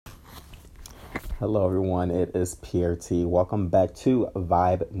Hello, everyone. It is PRT. Welcome back to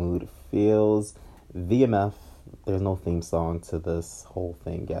Vibe Mood Feels VMF. There's no theme song to this whole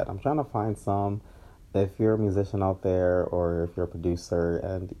thing yet. I'm trying to find some. If you're a musician out there or if you're a producer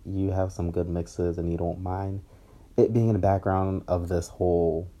and you have some good mixes and you don't mind it being in the background of this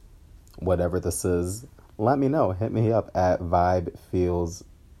whole whatever this is, let me know. Hit me up at Vibe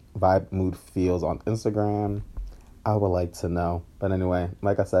Mood Feels on Instagram. I would like to know. But anyway,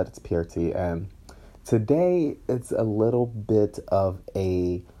 like I said, it's PRT, and today it's a little bit of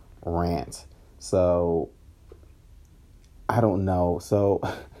a rant. So, I don't know. So,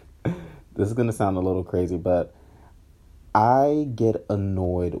 this is going to sound a little crazy, but I get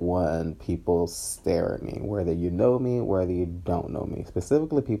annoyed when people stare at me, whether you know me, whether you don't know me,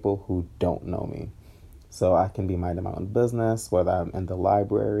 specifically people who don't know me. So I can be minding my own business, whether I'm in the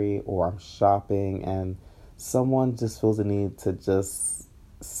library or I'm shopping, and someone just feels the need to just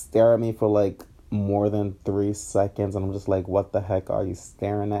stare at me for like more than 3 seconds. And I'm just like, what the heck are you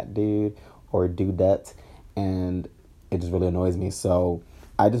staring at, dude? Or dudette? And it just really annoys me. So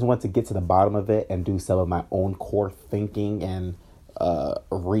I just want to get to the bottom of it and do some of my own core thinking and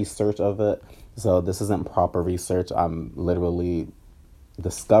research of it. So this isn't proper research. I'm literally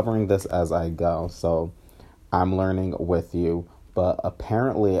discovering this as I go. So I'm learning with you. But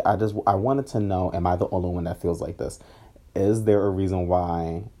apparently, I wanted to know, am I the only one that feels like this? Is there a reason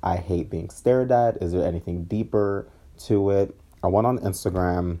why I hate being stared at? Is there anything deeper to it? I went on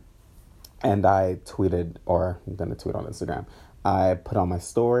Instagram and I tweeted, or I'm going to tweet on Instagram. I put on my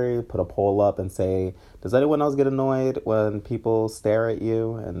story, put a poll up and say, does anyone else get annoyed when people stare at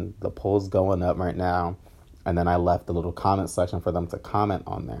you? And the poll's going up right now. And then I left a little comment section for them to comment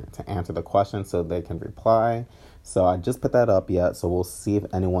on there to answer the question so they can reply. So I just put that up yet. So we'll see if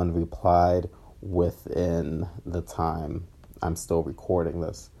anyone replied within the time I'm still recording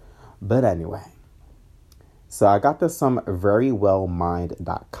this. But anyway, so I got this from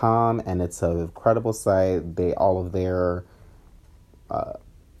verywellmind.com, and it's an incredible site. All of their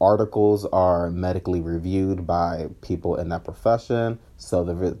articles are medically reviewed by people in that profession. So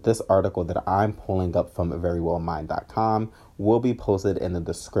this article that I'm pulling up from verywellmind.com will be posted in the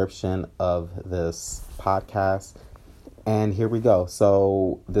description of this podcast. And here we go.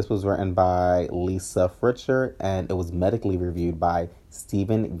 So this was written by Lisa Fritcher, and it was medically reviewed by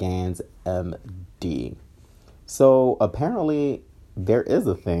Stephen Gans, MD. So apparently there is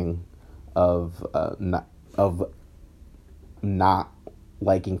a thing of not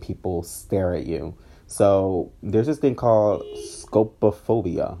liking people stare at you. So there's this thing called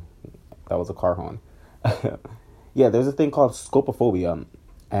scopophobia. That was a car horn. Yeah, there's a thing called scopophobia,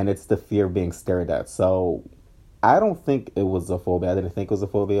 and it's the fear of being stared at. So I don't think it was a phobia. I didn't think it was a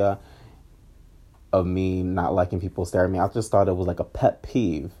phobia of me not liking people stare at me. I just thought it was like a pet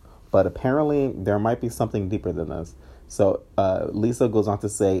peeve. But apparently there might be something deeper than this. So Lisa goes on to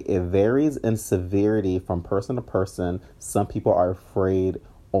say, it varies in severity from person to person. Some people are afraid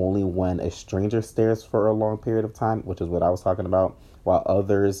only when a stranger stares for a long period of time, which is what I was talking about, while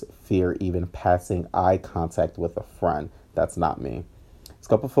others fear even passing eye contact with a friend. That's not me.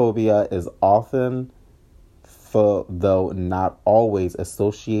 Scopophobia is often, though not always,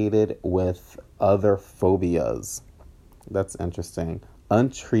 associated with other phobias. That's interesting.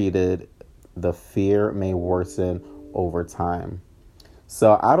 Untreated, the fear may worsen over time.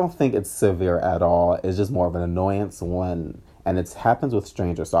 So I don't think it's severe at all. It's just more of an annoyance and it happens with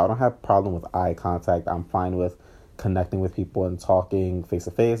strangers. So I don't have a problem with eye contact. I'm fine with connecting with people and talking face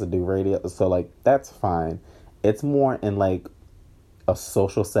to face and do radio. So like, that's fine. It's more in like a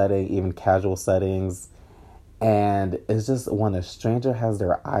social setting, even casual settings. And it's just when a stranger has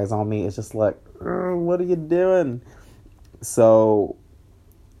their eyes on me, it's just like, what are you doing? So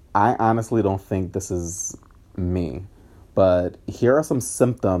I honestly don't think this is me. But here are some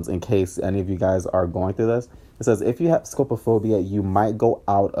symptoms in case any of you guys are going through this. It says if you have scopophobia, you might go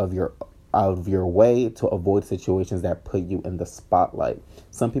out of your way to avoid situations that put you in the spotlight.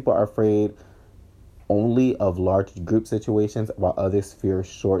 Some people are afraid only of large group situations, while others fear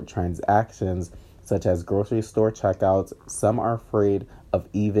short transactions such as grocery store checkouts. Some are afraid of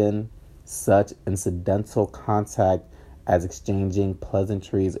even such incidental contact as exchanging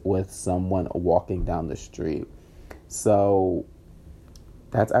pleasantries with someone walking down the street. So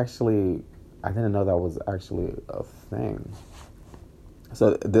that's actually, I didn't know that was actually a thing.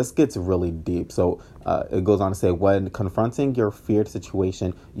 So this gets really deep. So it goes on to say, when confronting your feared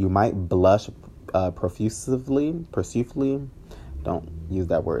situation, you might blush profusely. Don't use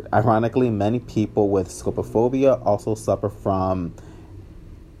that word. Ironically, many people with scopophobia also suffer from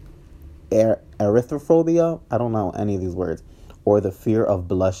erythrophobia. I don't know any of these words. or the fear of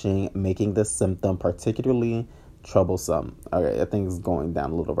blushing, making this symptom particularly troublesome. All right, I think it's going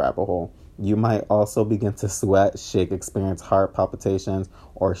down a little rabbit hole. You might also begin to sweat, shake, experience heart palpitations,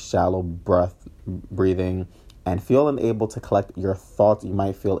 or shallow breathing, and feel unable to collect your thoughts. You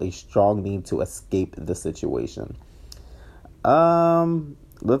might feel a strong need to escape the situation.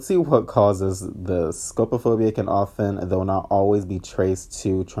 Let's see what causes this. Scopophobia can often, though not always, be traced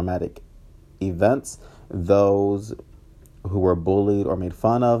to traumatic events. Those who were bullied or made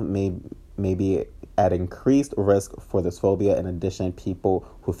fun of may be at increased risk for this phobia. In addition, people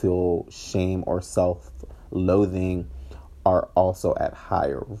who feel shame or self-loathing are also at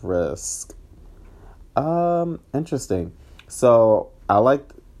higher risk. Interesting. So I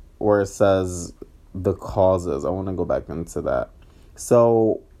like where it says the causes. I want to go back into that.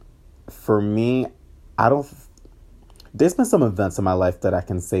 So for me, there's been some events in my life that I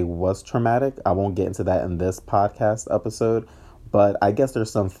can say was traumatic. I won't get into that in this podcast episode, but I guess there's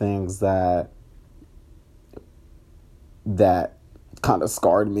some things that kind of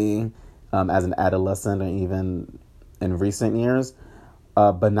scarred me as an adolescent and even in recent years,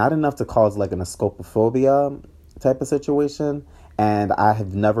 but not enough to cause like an scopophobia type of situation. And I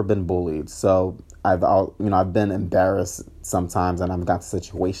have never been bullied, so I've been embarrassed sometimes, and I've got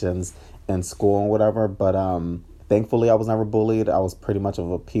situations in school and whatever. But thankfully, I was never bullied. I was pretty much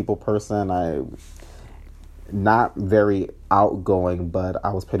of a people person. Not very outgoing, but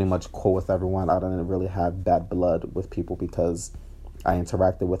I was pretty much cool with everyone. I didn't really have bad blood with people because I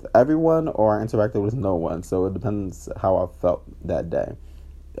interacted with everyone or I interacted with no one. So it depends how I felt that day.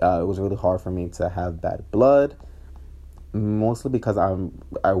 It was really hard for me to have bad blood, mostly because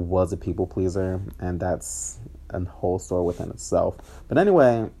I was a people pleaser, and that's a whole story within itself. But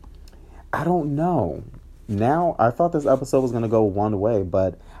anyway, I don't know. Now, I thought this episode was going to go one way,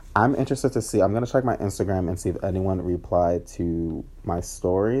 but I'm interested to see. I'm going to check my Instagram and see if anyone replied to my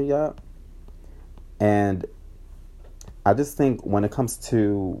story yet. And I just think when it comes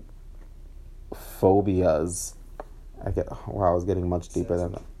to phobias, I was getting much deeper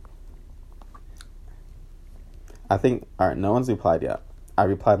than that. I think, all right, no one's replied yet. I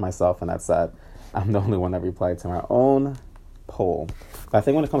replied myself, and that's sad. I'm the only one that replied to my own poll. But I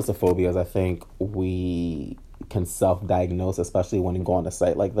think when it comes to phobias, I think we can self-diagnose, especially when you go on a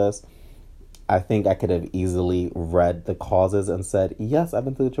site like this. I think I could have easily read the causes and said, yes, I've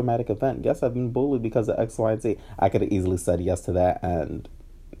been through a traumatic event. Yes, I've been bullied because of X, Y, and Z. I could have easily said yes to that and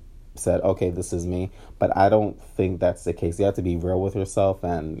said, okay, this is me. But I don't think that's the case. You have to be real with yourself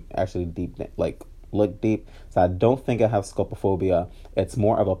and actually look deep. So I don't think I have scopophobia. It's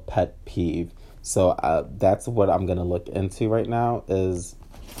more of a pet peeve. So that's what I'm going to look into right now is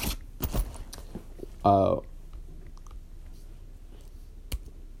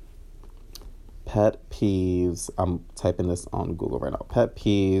pet peeves. I'm typing this on Google right now. Pet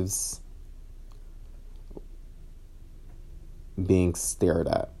peeves being stared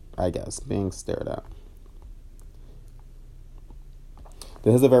at, I guess. Being stared at.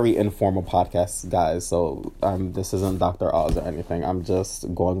 This is a very informal podcast, guys, so this isn't Dr. Oz or anything. I'm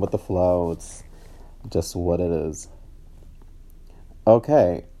just going with the flow. It's just what it is.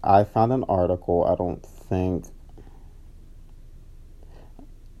 Okay, I found an article. I don't think...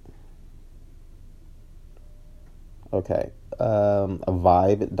 Okay,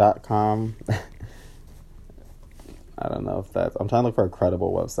 vibe.com. I don't know if that's... I'm trying to look for a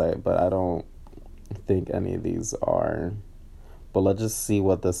credible website, but I don't think any of these are... But let's just see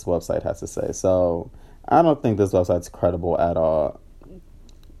what this website has to say. So, I don't think this website's credible at all.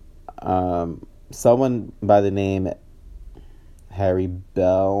 Someone by the name Harry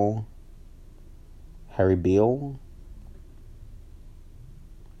Beale?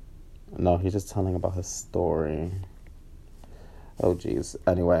 No, he's just telling about his story. Oh, geez.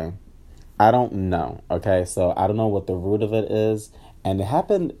 Anyway, I don't know. Okay, so I don't know what the root of it is. And it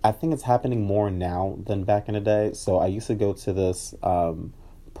happened, I think it's happening more now than back in the day. So I used to go to this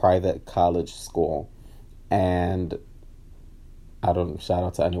private college school. And shout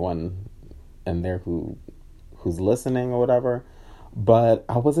out to anyone in there who's listening or whatever. But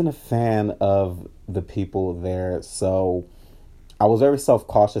I wasn't a fan of the people there. So I was very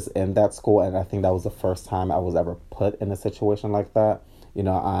self-cautious in that school. And I think that was the first time I was ever put in a situation like that. You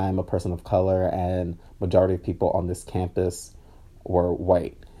know, I'm a person of color, and majority of people on this campus were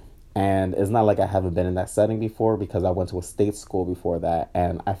white. And it's not like I haven't been in that setting before, because I went to a state school before that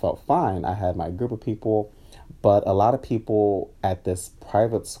and I felt fine. I had my group of people, but a lot of people at this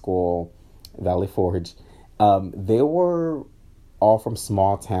private school, Valley Forge, they were all from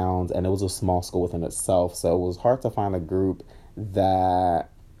small towns, and it was a small school within itself. So it was hard to find a group that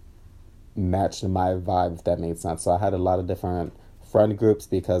matched my vibe, if that made sense. So I had a lot of different friend groups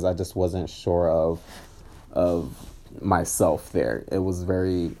because I just wasn't sure of myself there. It was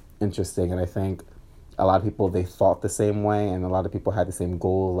very interesting, and I think a lot of people, they thought the same way, and a lot of people had the same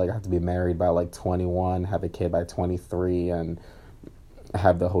goal, like I have to be married by like 21, have a kid by 23, and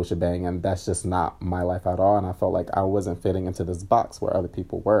have the whole shebang, and that's just not my life at all, and I felt like I wasn't fitting into this box where other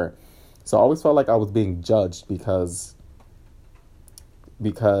people were. So I always felt like I was being judged because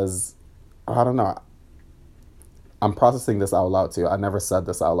I don't know. I'm processing this out loud too. I never said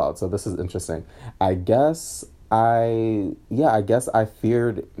this out loud, so this is interesting. I guess I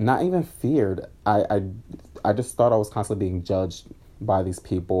feared, not even feared. I just thought I was constantly being judged by these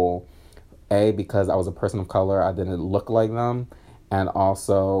people. A, because I was a person of color, I didn't look like them, and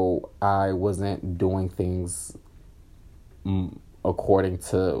also I wasn't doing things according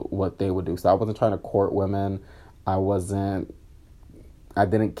to what they would do. So I wasn't trying to court women. I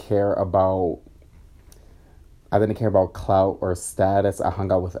didn't care about clout or status. I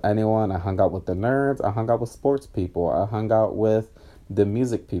hung out with anyone. I hung out with the nerds. I hung out with sports people. I hung out with the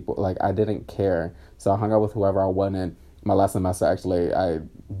music people. Like, I didn't care. So I hung out with whoever I wanted. My last semester, actually, I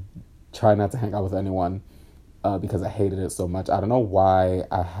tried not to hang out with anyone because I hated it so much. I don't know why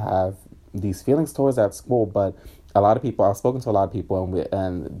I have these feelings towards that school, but I've spoken to a lot of people,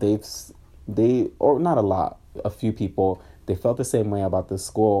 a few people, they felt the same way about this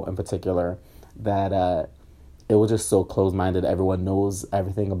school in particular, that it was just so close-minded. Everyone knows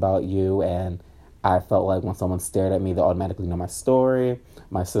everything about you, and I felt like when someone stared at me, they automatically know my story.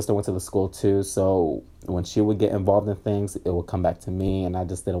 My sister went to the school too, so when she would get involved in things, it would come back to me, and I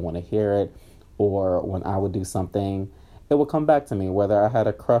just didn't want to hear it. Or when I would do something, it would come back to me. Whether I had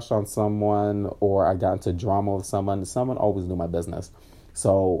a crush on someone or I got into drama with someone always knew my business.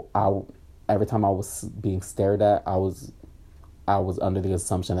 So every time I was being stared at, I was under the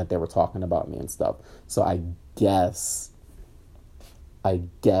assumption that they were talking about me and stuff. So I guess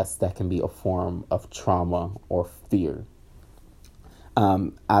that can be a form of trauma or fear.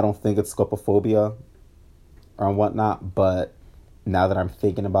 I don't think it's scopophobia or whatnot, but now that I'm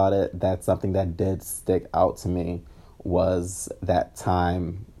thinking about it, that's something that did stick out to me, was that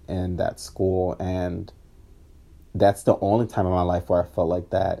time in that school. And that's the only time in my life where I felt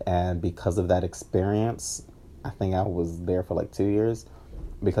like that. And because of that experience, I think I was there for like 2 years.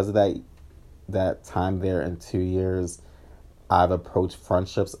 Because of that time there in 2 years, I've approached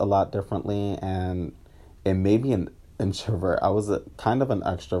friendships a lot differently, and it made me an introvert. I was kind of an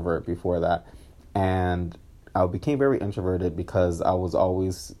extrovert before that, and I became very introverted because I was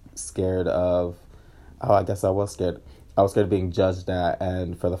always scared of, I guess I was scared. I was scared of being judged at,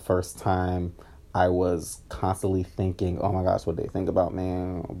 and for the first time, I was constantly thinking, oh my gosh, what they think about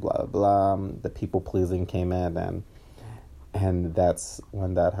me, blah, blah, blah. The people pleasing came in, and that's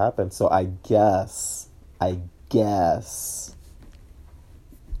when that happened. So I guess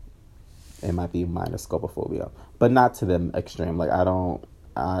it might be minor scopophobia, but not to the extreme. Like,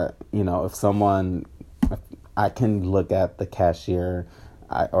 if I can look at the cashier,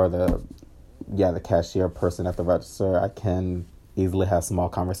 the cashier person at the register. I can easily have small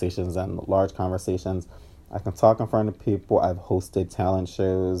conversations and large conversations. I can talk in front of people. I've hosted talent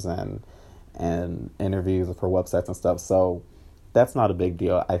shows and interviews for websites and stuff. So that's not a big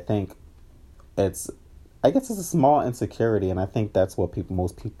deal. I guess it's a small insecurity, and I think that's what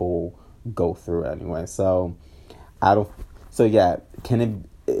most people go through anyway. So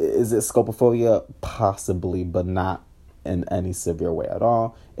is it scopophobia? Possibly, but not in any severe way at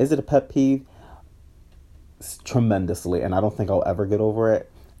all. Is it a pet peeve? Tremendously, and I don't think I'll ever get over it.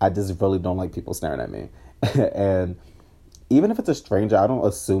 I just really don't like people staring at me. And even if it's a stranger, I don't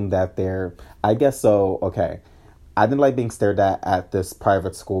assume that I guess so, okay. I didn't like being stared at this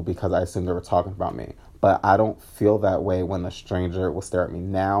private school because I assumed they were talking about me. But I don't feel that way when a stranger will stare at me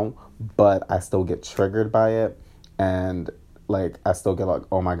now, but I still get triggered by it. And like, I still get like,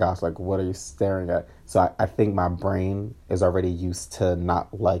 oh my gosh, like, what are you staring at? So I think my brain is already used to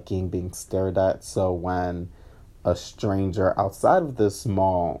not liking being stared at. So when a stranger outside of this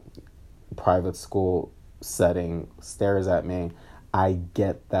small private school setting stares at me, I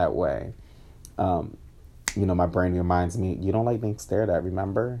get that way. My brain reminds me, you don't like being stared at,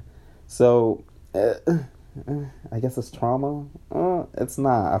 remember? So I guess it's trauma. It's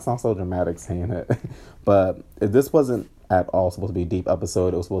not. I sound so dramatic saying it. But this wasn't at all supposed to be a deep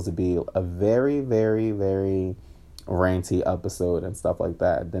episode. It was supposed to be a very, very, very ranty episode and stuff like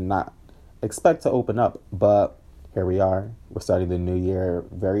that. Did not expect to open up, but here we are. We're starting the new year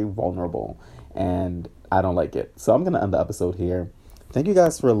very vulnerable, and I don't like it. So I'm going to end the episode here. Thank you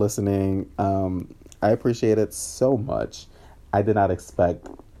guys for listening. I appreciate it so much. I did not expect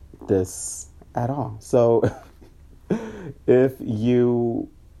this at all. So If you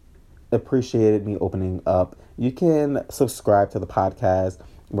appreciated me opening up, you can subscribe to the podcast.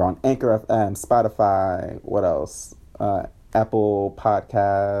 We're on Anchor FM, Spotify, what else? Apple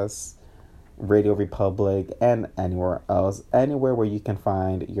Podcasts, Radio Republic, and anywhere else. Anywhere where you can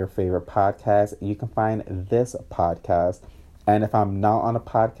find your favorite podcast, you can find this podcast. And if I'm not on a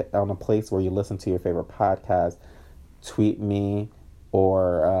place where you listen to your favorite podcast, tweet me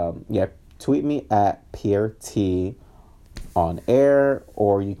tweet me at Pierre T on air,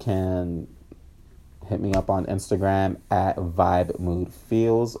 or you can hit me up on Instagram at Vibe Mood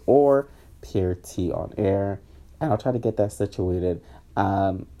Feels or Pierre T on air, and I'll try to get that situated.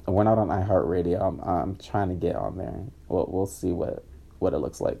 We're not on iHeartRadio. I'm trying to get on there. We'll see what it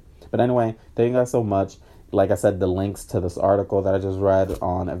looks like. But anyway, thank you guys so much. Like I said, the links to this article that I just read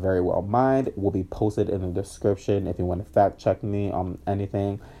on A Very Well Mind will be posted in the description if you want to fact check me on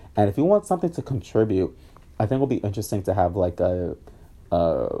anything. And if you want something to contribute, I think it'll be interesting to have like a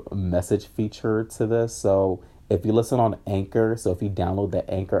message feature to this. So if you listen on Anchor, so if you download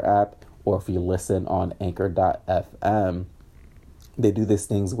the Anchor app, or if you listen on Anchor.fm, they do these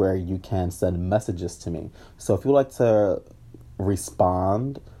things where you can send messages to me. So if you like to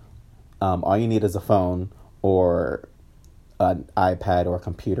respond, all you need is a phone or an iPad or a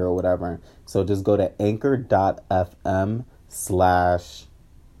computer or whatever. So just go to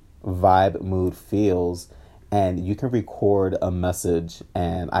Anchor.fm/Vibe Mood Feels, and you can record a message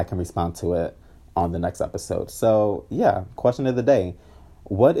and I can respond to it on the next episode. So yeah, question of the day.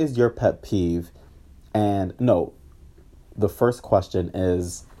 What is your pet peeve? And no, the first question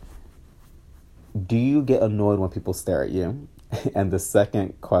is, do you get annoyed when people stare at you? And the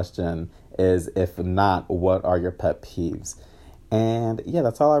second question is, if not, what are your pet peeves? And yeah,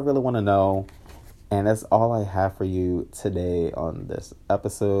 that's all I really want to know. And that's all I have for you today on this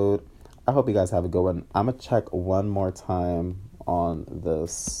episode. I hope you guys have a good one. I'm going to check one more time on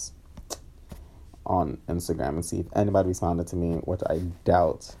this on Instagram and see if anybody responded to me, which I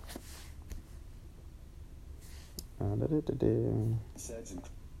doubt.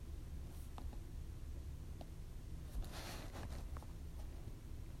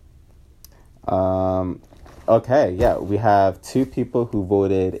 Okay, yeah, we have 2 people who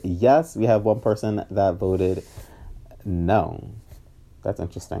voted yes. We have 1 person that voted no. That's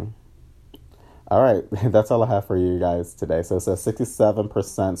interesting. All right, that's all I have for you guys today. So it says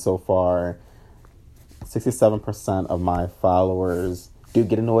 67% so far. 67% of my followers do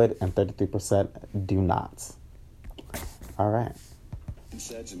get annoyed and 33% do not. All right.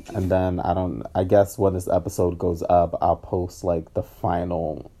 And then I guess when this episode goes up, I'll post like the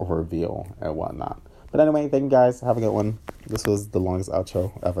final reveal and whatnot. But anyway, thank you guys. Have a good one. This was the longest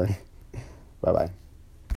outro ever. Bye-bye.